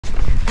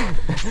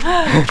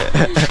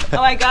Oh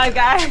my god,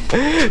 guys.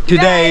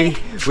 Today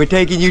we're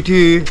taking you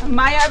to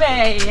Maya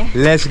Bay.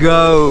 Let's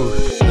go.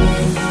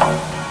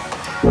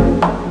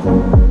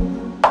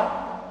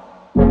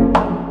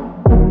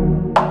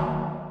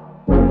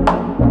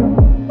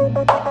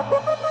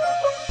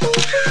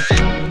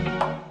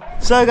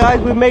 So guys,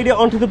 we've made it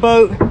onto the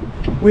boat.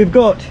 We've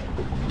got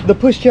the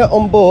pushchair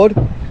on board.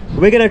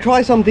 We're going to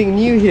try something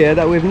new here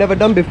that we've never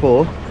done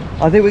before.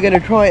 I think we're going to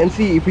try and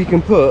see if we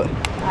can put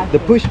the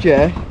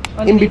pushchair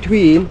in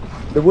between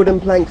the wooden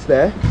planks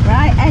there.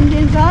 Right,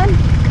 engines on,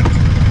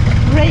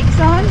 brakes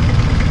on,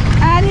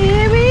 and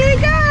here we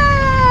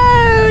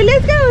go!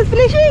 Let's go,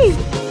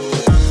 Splishy!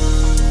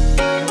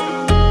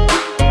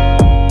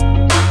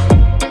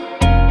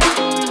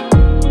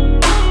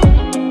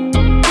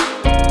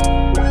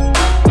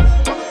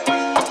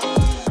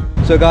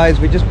 So guys,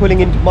 we're just pulling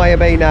into Maya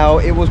Bay now.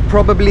 It was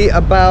probably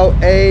about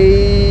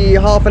a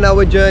half an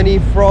hour journey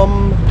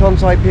from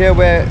Tonsai Pier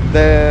where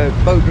the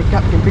boat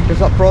captain picked us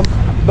up from.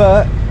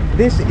 But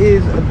this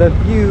is the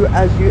view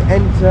as you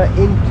enter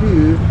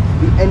into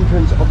the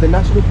entrance of the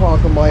national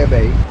park of Maya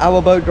Bay.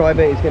 Our boat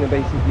driver is going to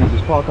basically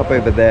just park up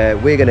over there.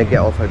 We're going to get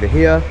off over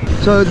here.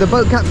 So the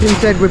boat captain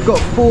said we've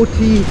got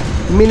 40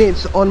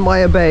 minutes on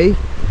Maya Bay.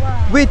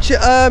 Which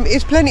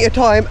is plenty of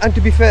time, and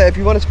to be fair, if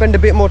you want to spend a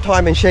bit more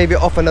time and shave it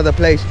off another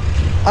place,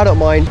 I don't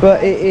mind.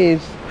 But it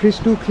is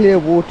crystal clear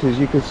waters,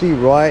 you can see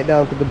right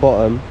down to the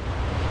bottom.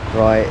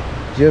 Right,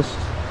 just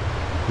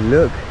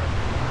look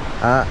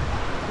at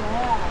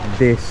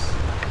this.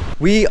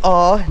 We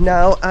are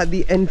now at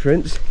the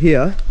entrance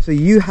here, so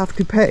you have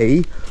to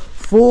pay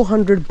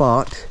 400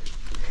 baht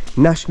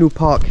national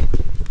park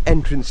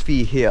entrance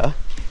fee here,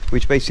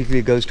 which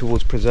basically goes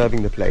towards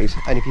preserving the place.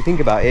 And if you think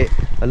about it,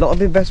 a lot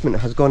of investment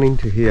has gone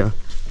into here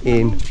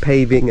in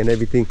paving and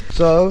everything.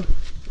 So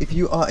if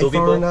you are a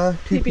foreigner,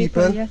 two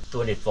people, yeah.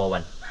 200 for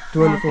one.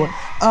 200 for one.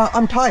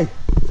 I'm Thai.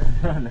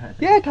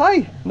 Yeah,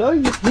 Thai. No,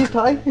 he's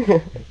Thai.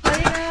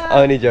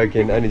 Only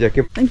joking, only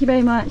joking. Thank you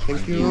very much.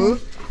 Thank you.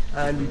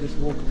 And we just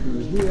walk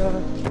through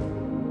here.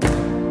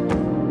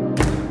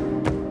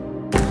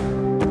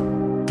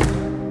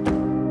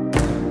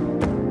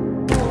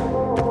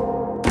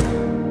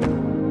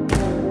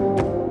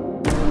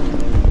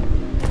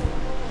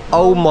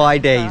 Oh my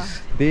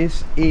days,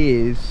 this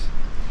is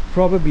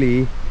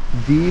probably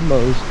the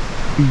most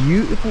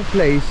beautiful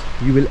place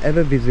you will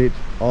ever visit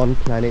on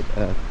planet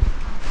Earth.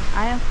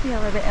 I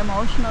feel a bit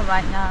emotional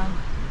right now.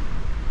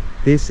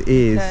 This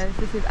is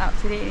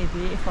absolutely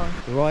beautiful.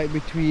 right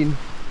between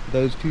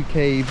those two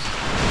caves.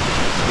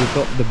 We've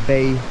got the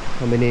bay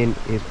coming in,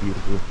 is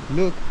beautiful.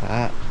 Look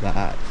at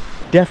that.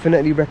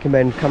 Definitely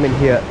recommend coming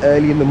here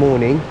early in the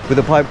morning with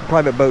a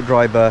private boat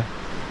driver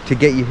to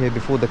get you here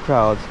before the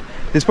crowds.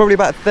 There's probably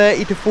about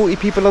 30 to 40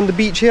 people on the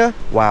beach here.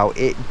 Wow,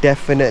 it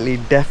definitely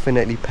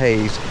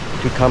pays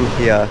to come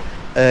here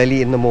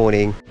early in the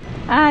morning.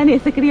 And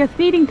it's Zakariya's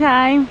feeding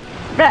time.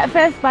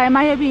 Breakfast by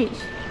Maya Beach.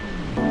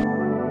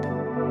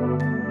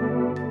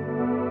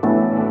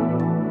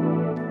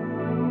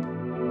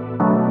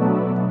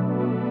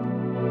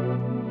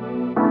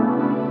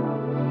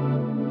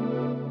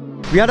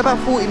 We had about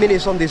 40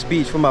 minutes on this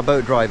beach from our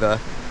boat driver,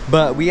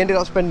 but we ended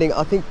up spending,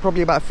 I think,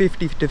 probably about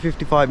 50 to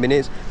 55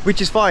 minutes,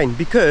 which is fine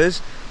because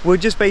we'll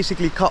just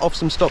basically cut off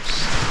some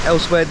stops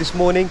elsewhere this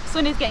morning.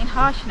 Sun is getting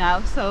harsh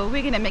now, so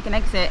we're gonna make an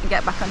exit and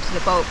get back onto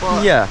the boat.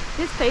 But yeah,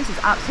 this place is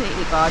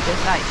absolutely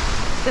gorgeous. Like,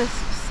 the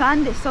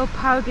sand is so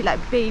powdery, like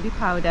baby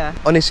powder.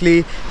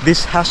 Honestly,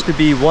 this has to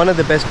be one of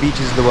the best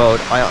beaches in the world.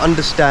 I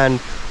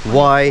understand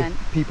why 100%.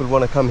 People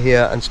want to come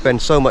here and spend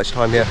so much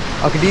time here.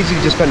 I could easily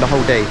just spend a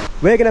whole day.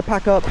 We're going to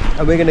pack up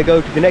and we're going to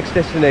go to the next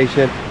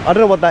destination. I don't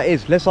know what that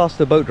is. Let's ask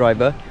the boat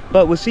driver,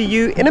 but we'll see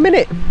you in a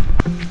minute.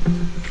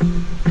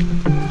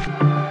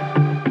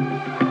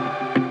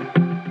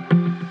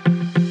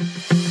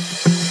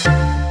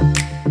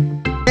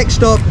 Next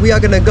stop, we are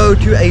going to go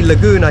to a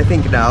lagoon, I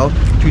think now,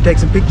 to take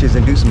some pictures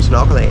and do some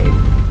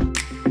snorkeling.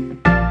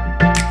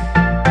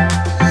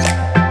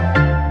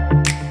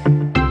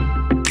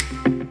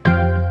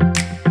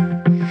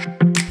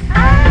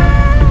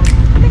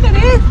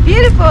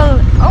 Beautiful.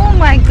 Oh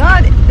my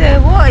god,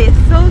 the water is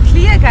so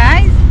clear,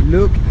 guys.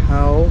 Look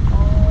how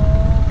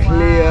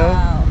clear,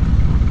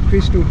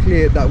 crystal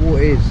clear that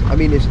water is. I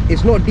mean,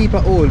 it's not deep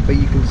at all, but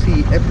you can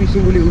see every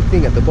single little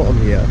thing at the bottom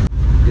here.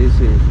 This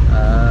is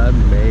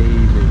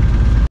amazing.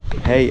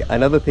 Hey,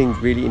 another thing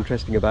really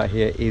interesting about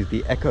here is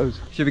the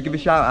echoes. Should we give a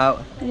shout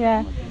out?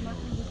 Yeah.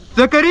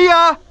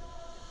 Zakariya!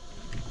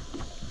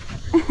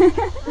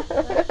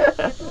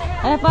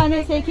 Irfan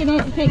is taking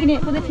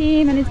it for the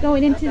team and is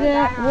going into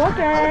the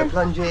water. I'm gonna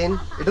plunge in.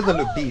 It doesn't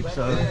look deep,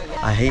 so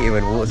I hate it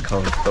when water's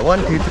cold. But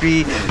 1, 2,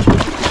 3.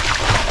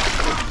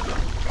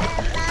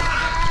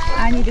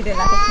 I needed it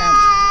like a champ.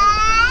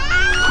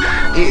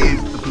 It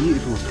is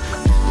beautiful.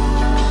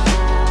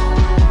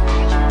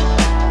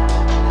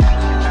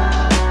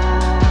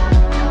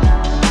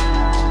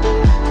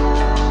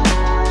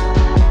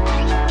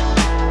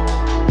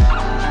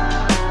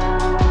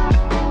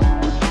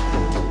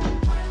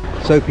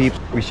 So peeps,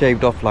 we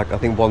shaved off like I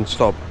think one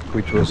stop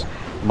which was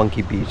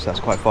Monkey Beach. That's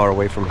quite far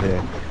away from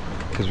here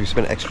because we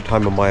spent extra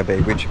time on Maya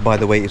Bay, which by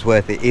the way is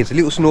worth it. It's a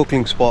little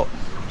snorkeling spot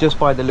just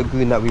by the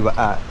lagoon that we were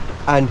at,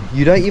 and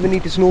you don't even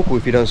need to snorkel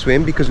if you don't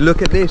swim, because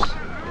look at this.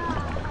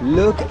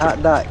 Look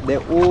at that,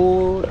 they're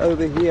all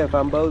over here,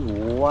 Bambos.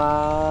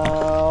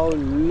 Wow,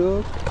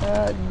 look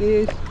at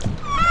this.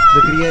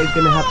 Zakariya is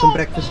going to have some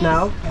breakfast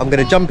now. I'm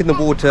going to jump in the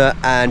water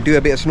and do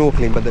a bit of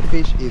snorkeling, but the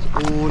fish is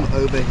all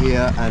over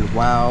here, and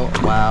wow,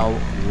 wow,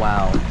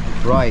 wow.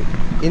 Right,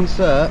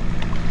 insert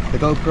the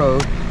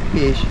GoPro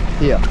fish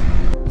here.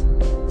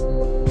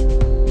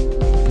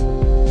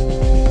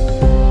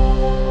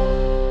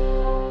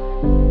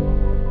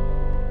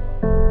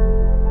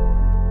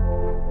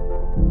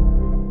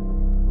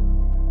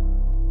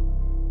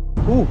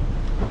 Ooh,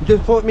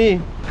 just caught me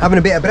having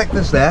a bit of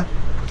breakfast there.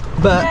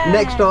 But yeah.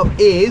 Next up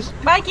is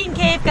Viking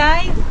Cave,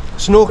 guys.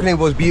 Snorkeling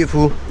was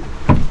beautiful.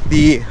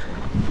 The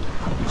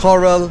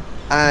coral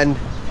and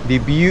the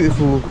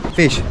beautiful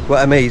fish were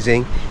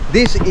amazing.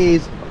 This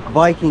is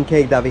Viking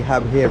Cave that we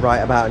have here right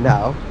about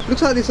now.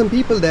 Looks like there's some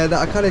people there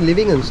that are kind of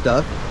living and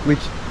stuff, which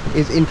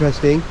is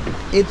interesting.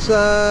 It's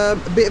a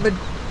bit of an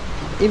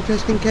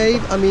interesting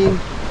cave. I mean,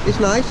 it's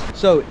nice.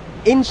 So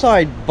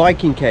inside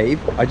Viking Cave,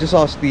 I just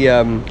asked the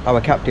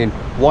our captain,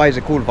 why is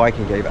it called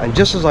Viking Cave? And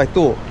just as I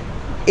thought,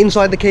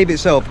 inside the cave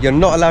itself, you're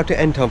not allowed to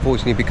enter,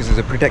 unfortunately, because it's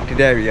a protected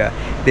area.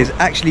 There's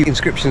actually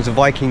inscriptions of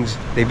Vikings.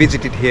 They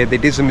visited here, they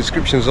did some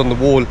inscriptions on the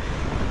wall,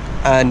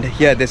 and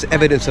yeah, there's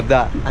evidence of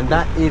that. And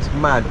that is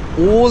mad.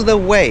 All the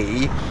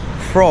way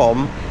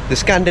from the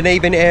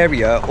Scandinavian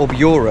area of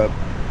Europe,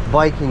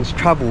 Vikings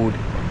traveled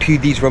to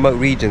these remote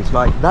regions.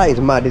 Like, that is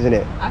mad, isn't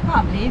it? I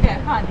can't believe it,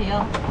 I can't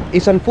deal.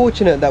 It's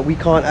unfortunate that we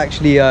can't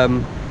actually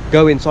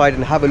go inside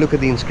and have a look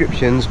at the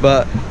inscriptions,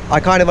 but I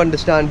kind of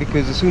understand,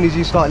 because as soon as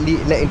you start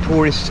letting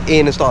tourists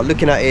in and start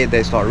looking at it,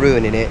 they start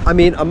ruining it. I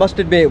mean, I must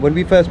admit, when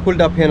we first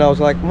pulled up here, and I was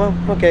like, well,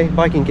 okay,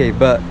 Viking Cave,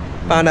 but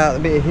found out a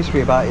bit of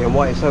history about it and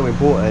why it's so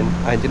important,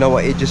 and you know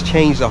what, it just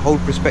changed the whole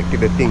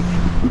perspective of things.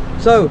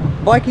 So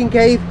Viking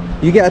Cave,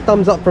 you get a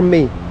thumbs up from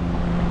me.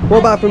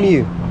 What about from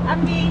you?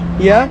 And me.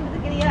 Yeah?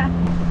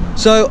 Yeah.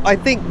 So I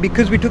think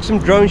because we took some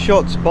drone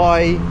shots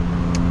by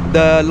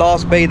the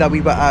last bay that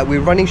we were at,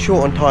 we're running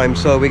short on time,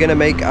 so we're gonna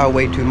make our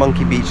way to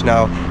Monkey Beach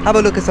now, have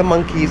a look at some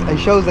monkeys and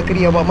show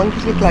Zakariya what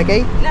monkeys look like,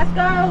 eh? Let's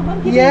go,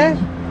 Monkey Beach.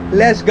 Yeah,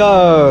 let's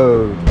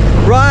go.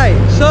 Right,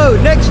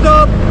 so next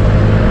stop,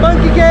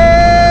 Monkey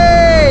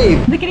Cave.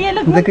 Zakariya,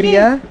 look, monkeys.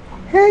 Zakariya,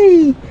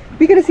 hey,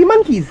 we're gonna see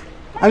monkeys.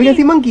 Are we gonna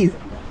see monkeys?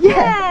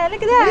 Yeah,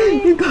 look at that.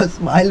 He's got a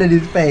smile on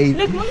his face.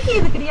 Look,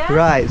 monkeys, Zakariya.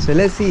 Right, so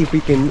let's see if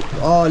we can.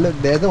 Oh look,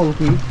 there's a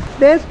monkey.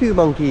 There's two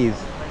monkeys.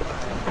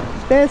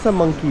 There's some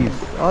monkeys.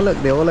 Oh look,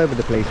 they're all over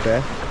the place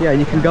there. Yeah, and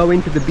you can go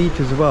into the beach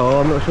as well.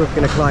 I'm not sure if it's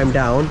going to climb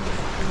down,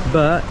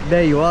 but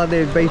there you are.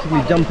 They're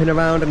basically jumping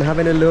around and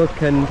having a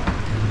look and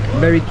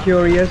very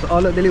curious. Oh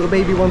look, the little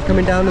baby one's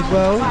coming down as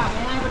well.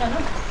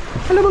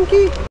 Hello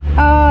monkey.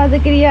 Oh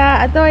Zakariya,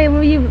 I thought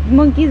you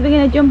monkeys were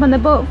going to jump on the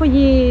boat for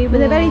you, but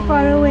they're very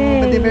far away.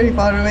 But they're very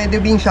far away.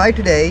 They're being shy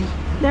today.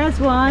 There's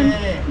one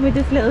with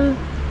this little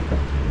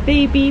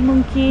baby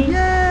monkey.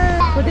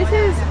 Yeah. But this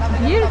is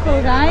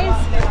beautiful,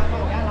 guys.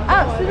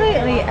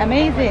 Absolutely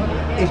amazing.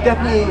 It's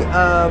definitely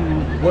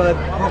worth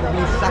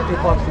probably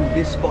sacrificing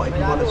this spot if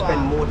you want to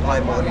spend more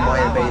time on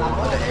Maya Bay and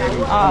other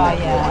areas.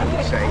 I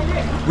would say.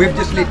 We've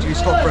just literally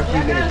stopped for a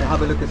few minutes to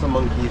have a look at some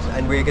monkeys,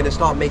 and we're going to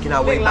start making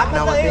our way back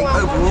now. I think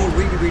overall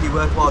really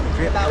worthwhile the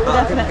trip, but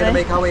I think we're going to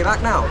make our way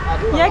back now.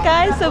 Yeah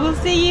guys, so we'll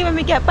see you when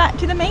we get back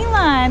to the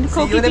mainland.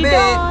 See you in a bit.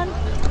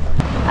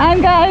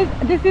 And guys,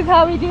 this is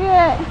how we do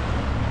it.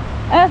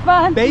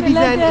 Irfan, Baby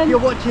Zen, if you're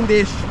watching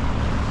this,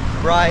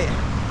 right,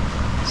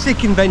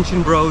 sick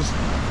invention, bros.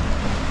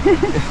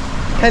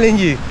 Telling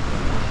you.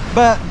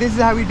 But this is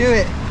how we do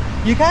it.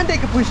 You can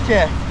take a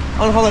pushchair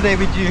on holiday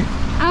with you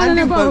and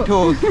do boat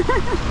tours.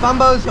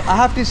 Bambos, I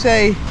have to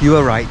say, you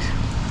were right.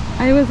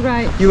 I was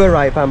right. You were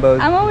right, Bambos.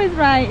 I'm always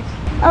right.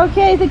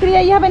 Okay,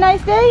 Zakariya, you have a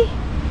nice day?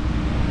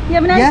 You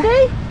have a nice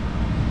day?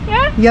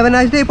 Yeah? You have a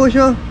nice day,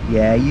 Posho?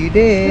 Yeah, you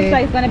did. Looks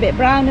like it's gone a bit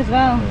brown as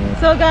well. Yeah.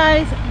 So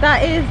guys,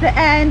 that is the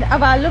end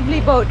of our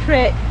lovely boat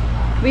trip.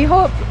 We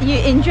hope you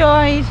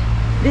enjoyed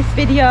this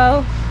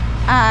video,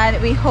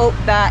 and we hope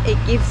that it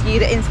gives you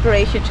the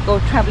inspiration to go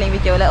traveling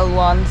with your little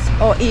ones,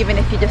 or even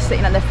if you're just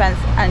sitting on the fence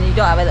and you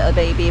don't have a little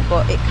baby,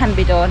 but it can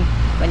be done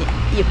when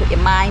you put your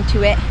mind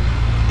to it.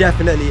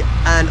 Definitely,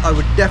 and I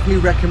would definitely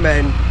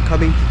recommend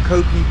coming to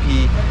Koh Phi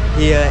Phi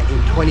here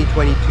in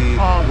 2022.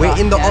 We're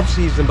in the off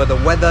season, but the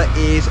weather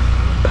is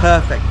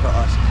perfect for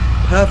us.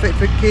 Perfect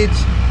for kids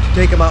to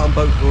take them out on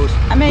boat tours.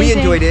 Amazing. We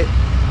enjoyed it.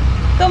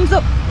 Thumbs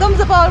up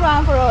all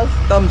around for us.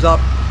 Thumbs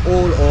up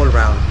all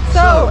round.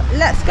 So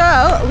let's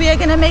go. We are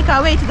going to make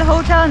our way to the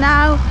hotel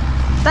now.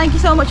 Thank you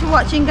so much for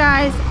watching,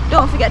 guys.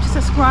 Don't forget to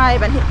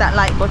subscribe and hit that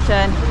like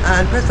button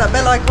and press that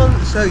bell icon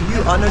so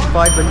you are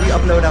notified when we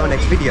upload our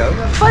next video.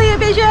 Follow your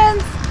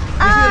visions,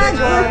 and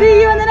we'll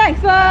see you on the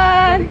next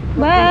one.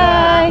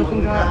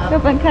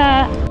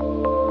 Bye.